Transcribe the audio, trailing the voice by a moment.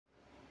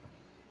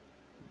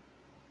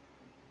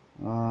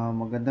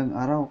Magandang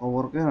araw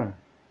ka-worker.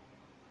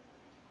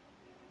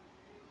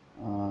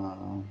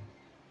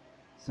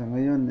 Sa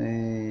ngayon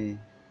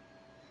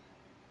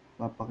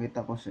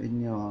papakita ko sa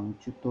inyo ang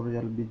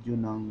tutorial video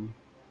ng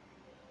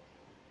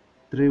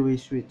three-way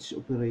switch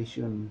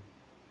operation.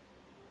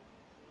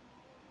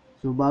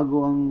 So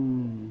bago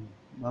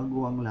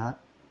ang lahat,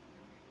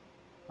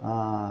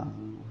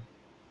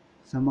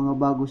 sa mga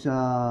bago sa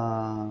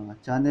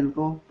channel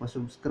ko,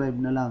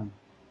 pa-subscribe na lang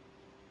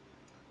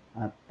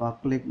at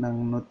pa-click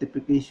ng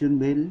notification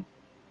bell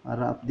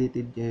para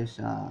updated kayo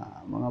sa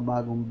mga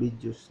bagong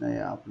videos na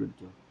i-upload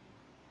ko.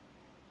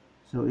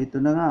 So ito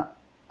na nga,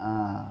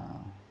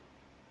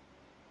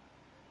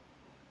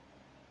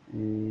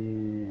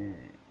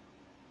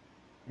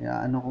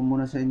 ano ko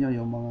muna sa inyo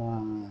yung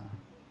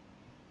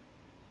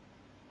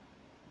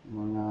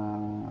mga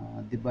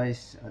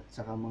device at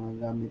saka mga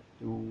gamit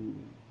yung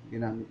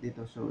ginamit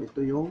dito. So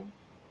ito yung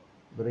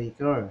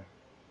breaker,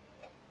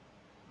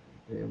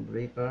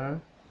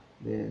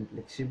 then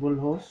flexible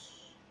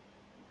hose,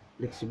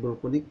 flexible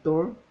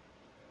connector,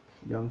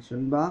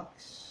 junction box,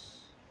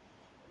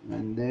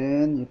 and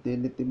then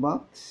utility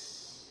box,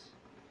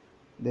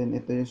 then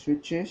ito yung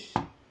switches,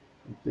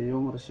 ito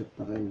yung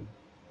receptacle.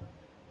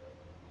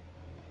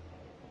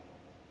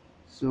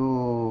 So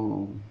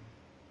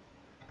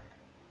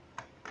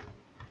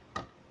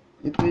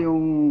ito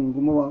yung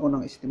gumawa ko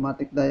ng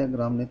schematic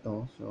diagram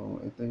nito. So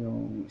ito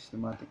yung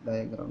schematic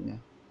diagram niya.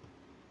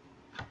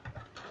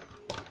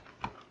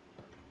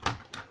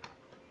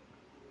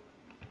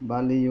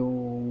 Bali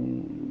yung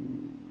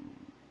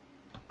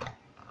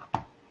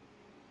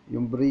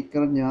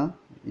breaker niya,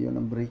 yun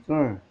ang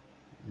breaker.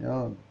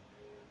 Yan.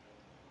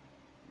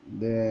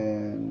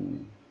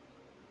 Then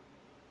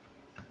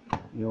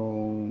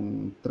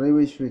yung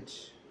three-way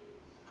switch,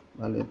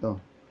 bali ito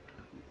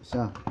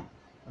isa,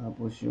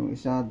 tapos yung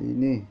isa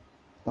din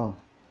ito.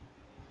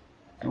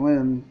 So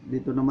ngayon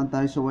dito naman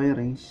tayo sa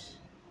wirings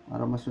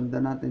para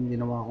masundan natin.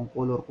 Ginawa kong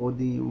color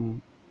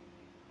coding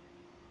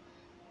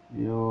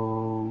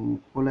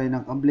yung kulay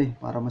ng kable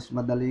para mas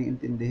madaling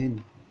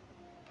intindihin.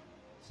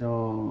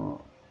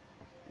 So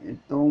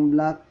itong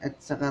black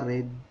at saka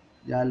red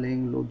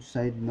galing load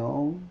side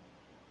ng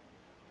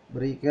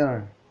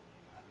breaker.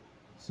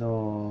 So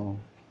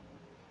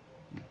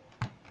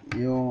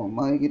yung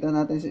makikita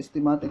natin sa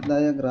schematic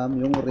diagram,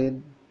 yung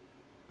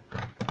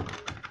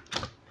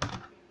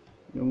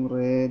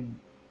red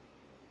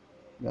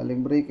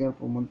galing breaker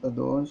pumunta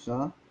doon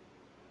sa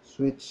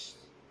switch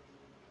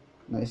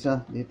na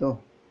isa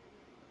dito.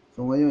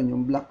 So ngayon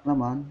yung black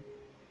naman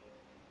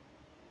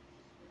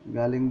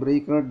galing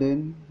breaker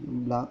din,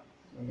 yung black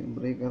galing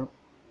breaker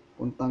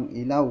puntang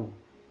ilaw.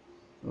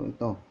 So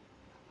ito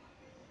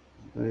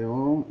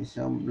yung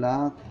isang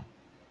black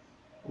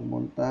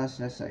pumunta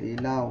siya sa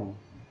ilaw,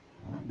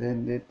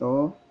 then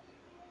dito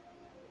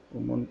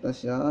pumunta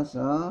siya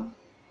sa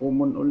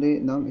common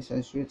uli ng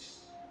isang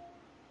switch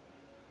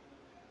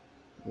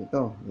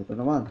dito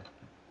naman.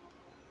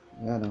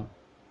 Ayan,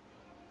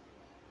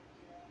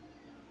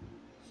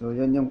 so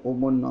yan yung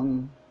common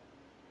ng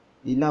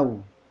ilaw.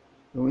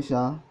 Yung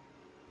isa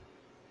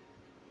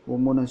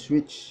common ng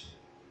switch.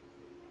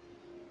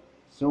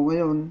 So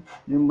ngayon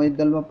yung may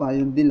dalawa pa,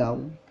 yung dilaw,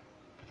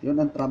 yun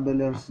ang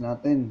travelers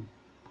natin.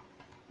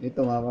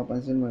 Ito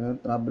mapapansin mo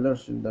yung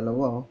travelers, yung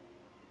dalawa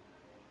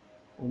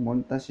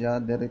pumunta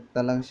siya,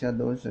 direkta lang siya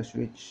doon sa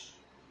switch.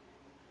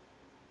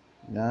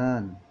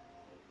 Yan,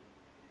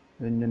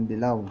 yun yung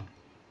dilaw.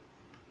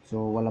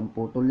 So walang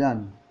putol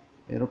yan.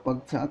 Pero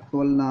pag sa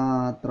actual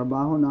na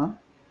trabaho na,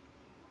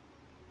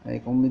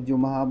 ay kung medyo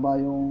mahaba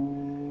yung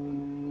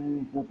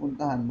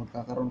pupuntahan,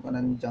 magkakaroon ka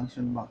ng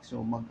junction box,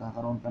 so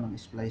magkakaroon ka ng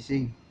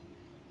splicing.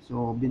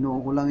 So binuo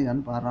ko lang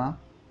yan para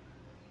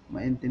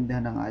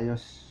maintindihan ng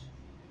ayos.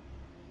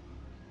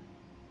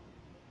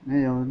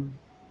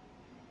 Ngayon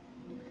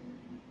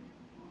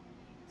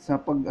sa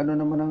pag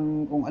naman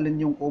ng kung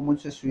alin yung common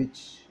sa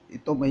switch,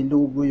 ito may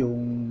logo yung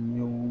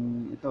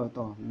ito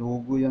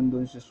logo yan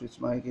doon sa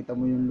switch, makikita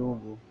mo yung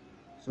logo.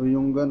 So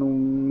yung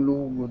ganung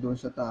logo doon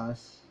sa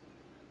taas,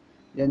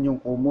 yan yung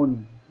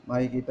common,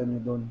 makikita nyo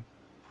doon.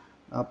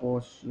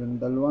 Tapos yung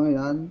dalawang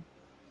yan,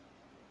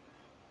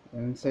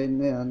 yung sign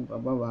na yan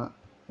pababa,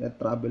 yan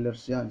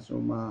travelers yan. So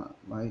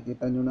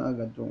makikita nyo na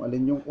agad kung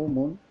alin yung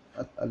common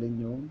at alin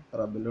yung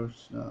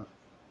travelers na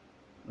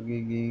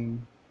magiging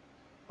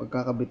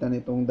pagkakabitan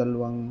nitong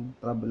dalawang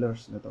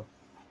travelers na to.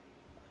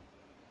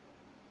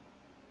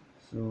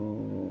 So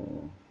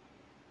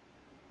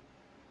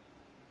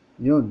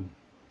yun.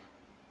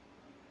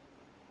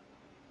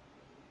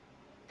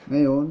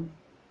 Ngayon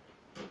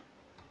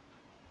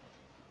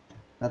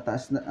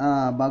tataas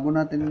na, bago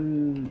natin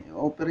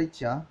operate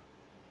siya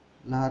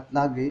lahat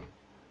lagi,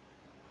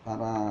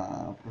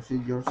 para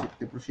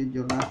safety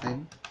procedure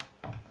natin,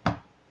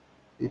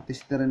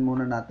 itesterin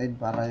muna natin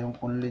para yung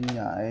kunlin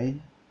niya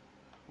ay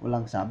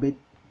walang sabit.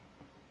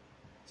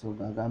 So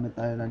gagamit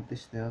tayo ng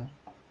tester.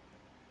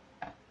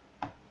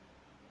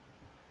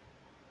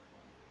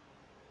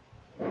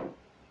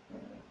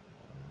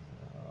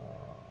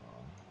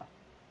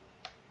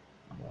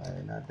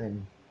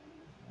 natin.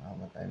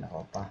 Matay na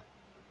ko pa.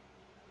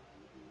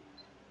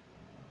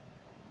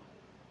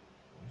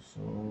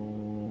 So,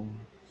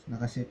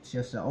 nakaset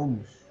siya sa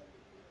ohms.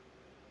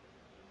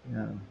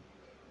 Yan.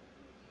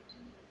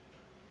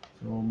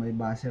 So, may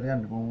buzzer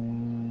yan. Kung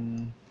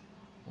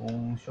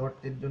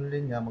shorted yung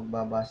linya,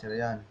 magbabuzzer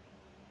yan.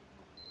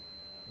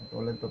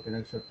 Tulad to,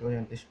 pinag-short ko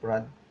yung test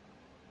prod.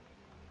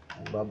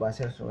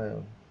 Magbabuzzer. So,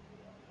 ngayon.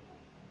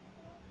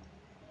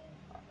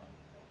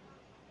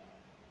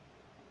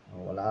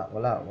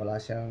 Wala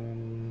siyang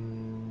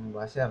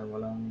buzzer.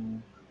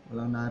 Walang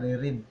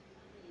nare-read.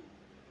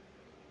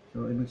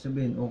 So, ibig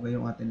sabihin, okay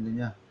yung ating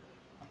linya.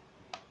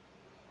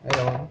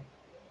 Ngayon,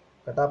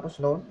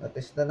 katapos noon,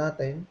 at-test na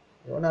natin,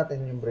 iwan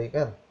natin yung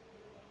breaker.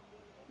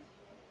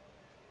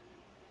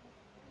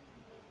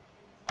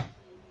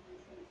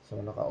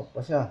 So, naka-off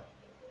pa siya.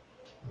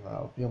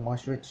 Naka-off yung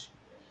mga switch.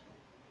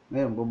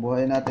 Ngayon,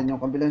 bubuhayin natin yung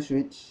kabilang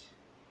switch.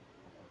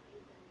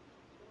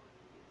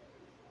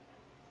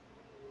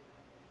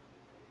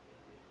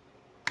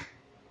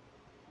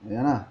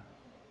 Ayan na.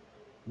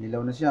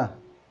 Nilaw na siya.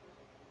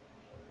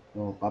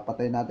 So,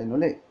 papatay natin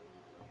uli.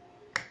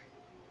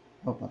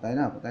 Oh, patay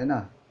na.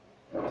 Ayan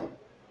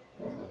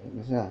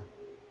na siya.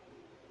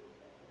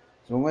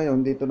 So,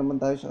 ngayon, dito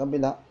naman tayo sa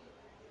kabila.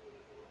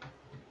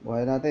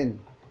 Buhay natin.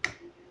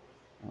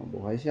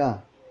 Buhay siya.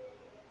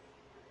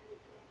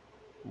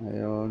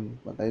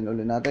 Ngayon, patayin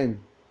uli natin.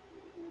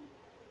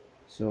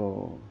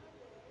 So,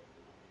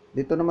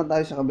 dito naman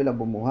tayo sa kabila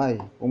bumuhay.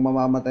 Kung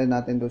mamamatay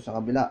natin doon sa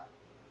kabila.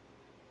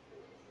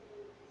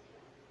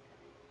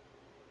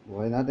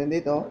 Buhay natin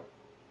dito.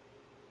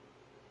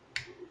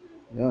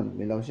 Yun,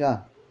 bilaw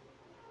siya.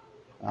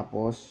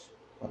 Tapos,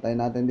 patay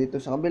natin dito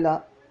sa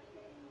kabila.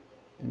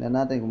 Tingnan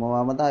natin kung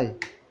mamamatay.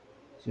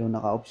 So,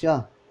 naka-off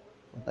siya.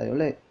 Patay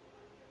uli.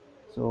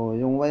 So,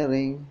 yung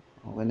wiring,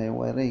 okay na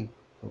yung wiring.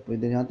 So,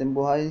 pwede natin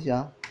buhayin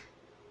siya.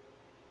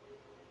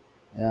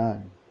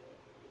 Ayan.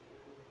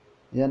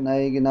 Yan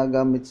ay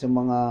ginagamit sa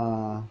mga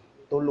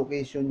two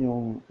location,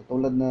 yung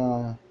katulad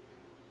na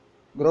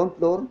ground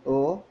floor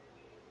to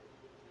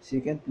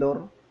second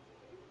floor.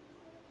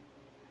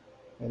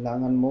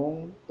 Kailangan mong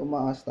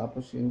tumaas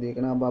tapos hindi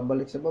ka na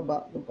babalik sa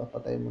baba, doon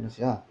papatay mo na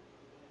siya.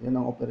 Yun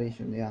ang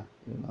operation niya.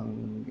 Yun ang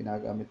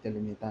ginagamit niya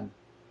limitan.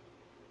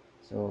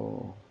 So,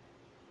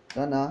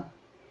 sana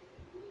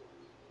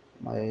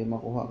may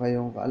makuha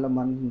kayong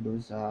kaalaman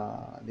doon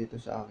dito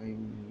sa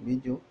aking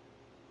video.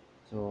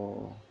 So,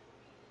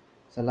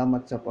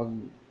 salamat sa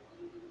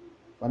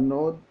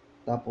pagpanood.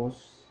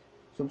 Tapos,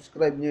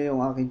 subscribe nyo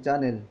yung aking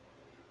channel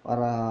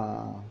para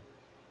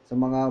sa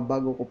mga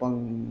bago ko pang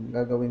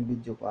gagawin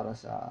video para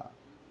sa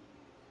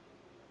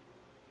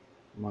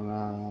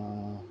mga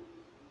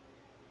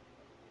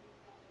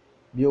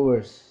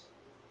viewers.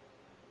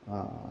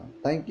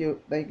 Thank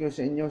you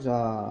sa inyo sa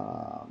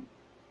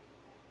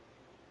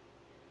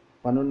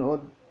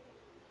panonood.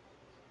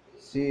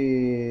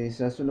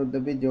 Sa sunod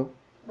na video.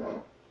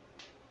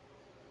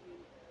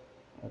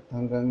 At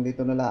hanggang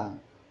dito na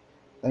lang.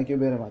 Thank you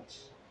very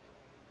much.